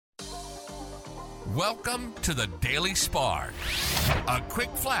Welcome to the Daily Spark, a quick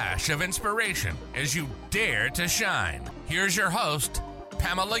flash of inspiration as you dare to shine. Here's your host,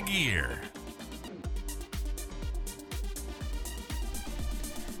 Pamela Gear.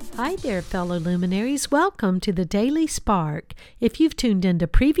 Hi there, fellow luminaries. Welcome to the Daily Spark. If you've tuned into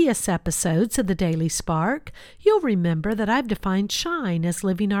previous episodes of the Daily Spark, you'll remember that I've defined shine as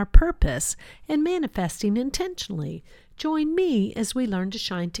living our purpose and manifesting intentionally. Join me as we learn to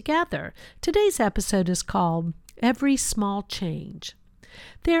shine together. Today's episode is called Every Small Change.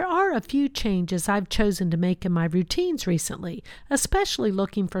 There are a few changes I've chosen to make in my routines recently, especially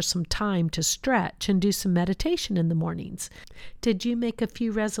looking for some time to stretch and do some meditation in the mornings. Did you make a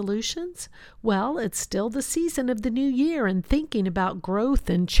few resolutions? Well, it's still the season of the new year and thinking about growth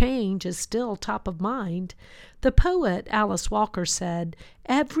and change is still top of mind. The poet Alice Walker said,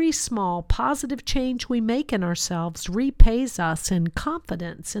 "Every small positive change we make in ourselves repays us in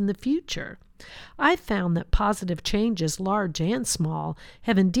confidence in the future." I've found that positive changes, large and small,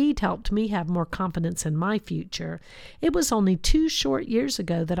 have indeed helped me have more confidence in my future. It was only 2 short years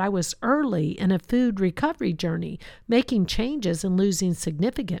ago that I was early in a food recovery journey, making changes and losing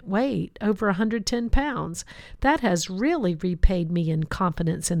significant weight, over 110 pounds. That has really repaid me in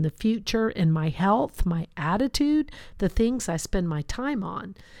confidence in the future, in my health, my attitude, the things I spend my time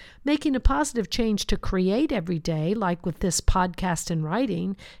on. Making a positive change to create every day, like with this podcast and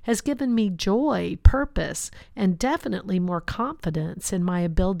writing, has given me joy, purpose, and definitely more confidence in my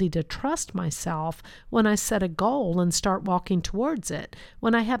ability to trust myself when I set a goal and start walking towards it,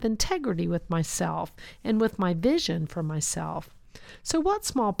 when I have integrity with myself and with my vision for myself. So what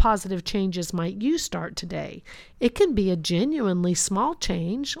small positive changes might you start today? It can be a genuinely small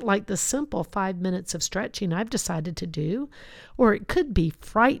change, like the simple 5 minutes of stretching I've decided to do, or it could be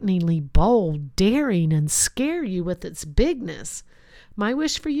frighteningly bold, daring, and scare you with its bigness. My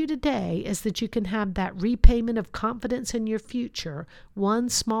wish for you today is that you can have that repayment of confidence in your future, one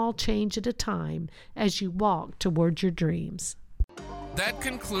small change at a time, as you walk toward your dreams. That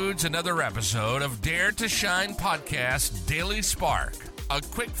concludes another episode of Dare to Shine Podcast Daily Spark, a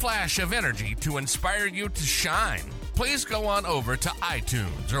quick flash of energy to inspire you to shine. Please go on over to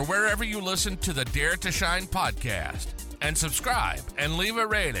iTunes or wherever you listen to the Dare to Shine podcast and subscribe and leave a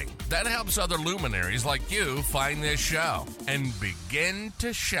rating. That helps other luminaries like you find this show and begin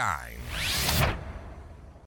to shine.